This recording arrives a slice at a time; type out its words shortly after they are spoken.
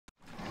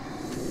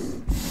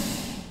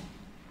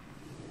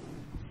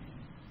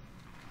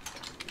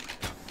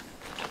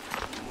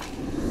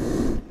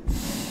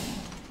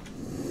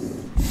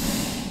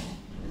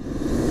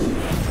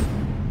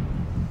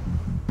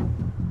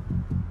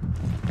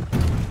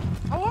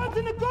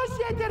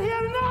Get it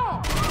here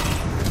now!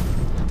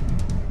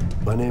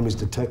 My name is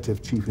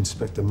Detective Chief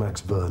Inspector Max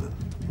Vernon.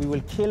 We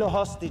will kill a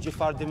hostage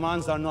if our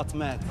demands are not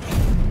met.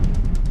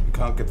 You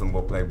can't give them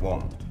what they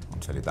want, I'll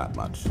tell you that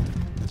much.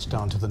 It's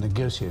down to the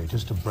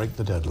negotiators to break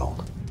the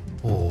deadlock,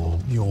 or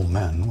your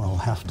men will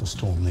have to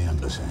storm the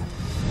embassy.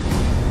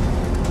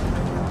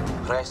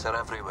 Pressure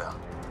everywhere.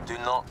 Do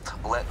not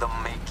let them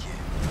make you.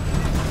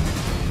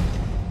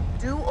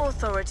 Do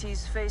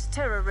authorities face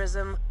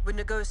terrorism with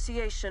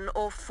negotiation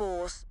or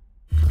force?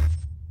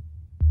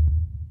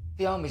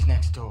 The army's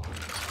next door.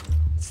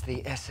 It's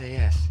the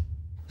SAS.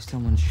 If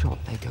someone's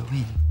shot, they go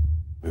in.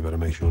 We better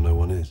make sure no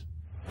one is.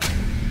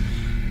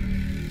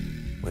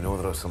 We know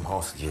there are some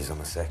hostages on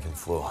the second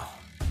floor.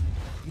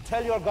 You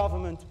tell your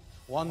government,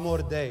 one more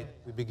day,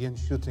 we begin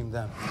shooting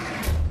them.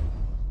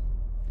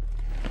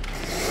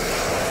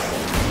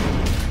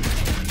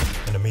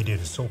 An immediate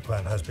assault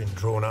plan has been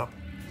drawn up.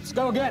 Let's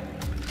go again.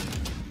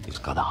 He's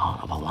got the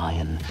heart of a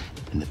lion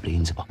and the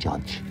brains of a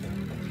judge.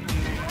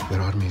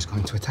 Their army is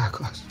going to attack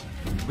us.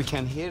 We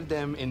can hear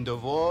them in the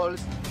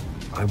walls.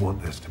 I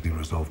want this to be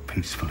resolved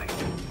peacefully.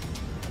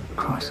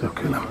 Christ, they'll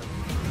kill him.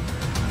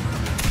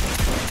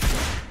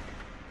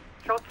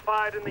 Shots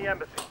fired in the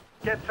embassy.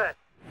 Get set.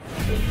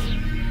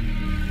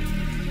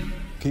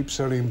 Keep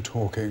Salim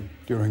talking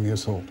during the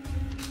assault.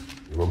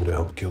 You want me to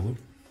help kill them?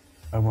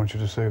 I want you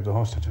to save the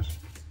hostages.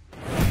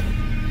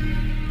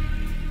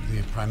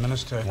 The Prime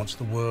Minister wants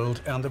the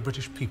world and the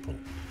British people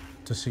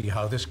to see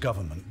how this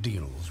government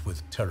deals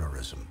with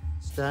terrorism.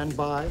 Stand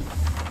by.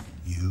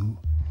 You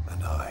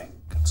and I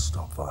can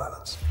stop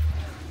violence.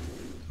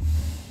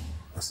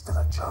 There's still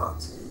a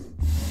chance.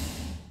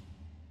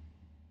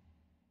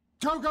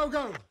 Go, go,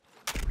 go!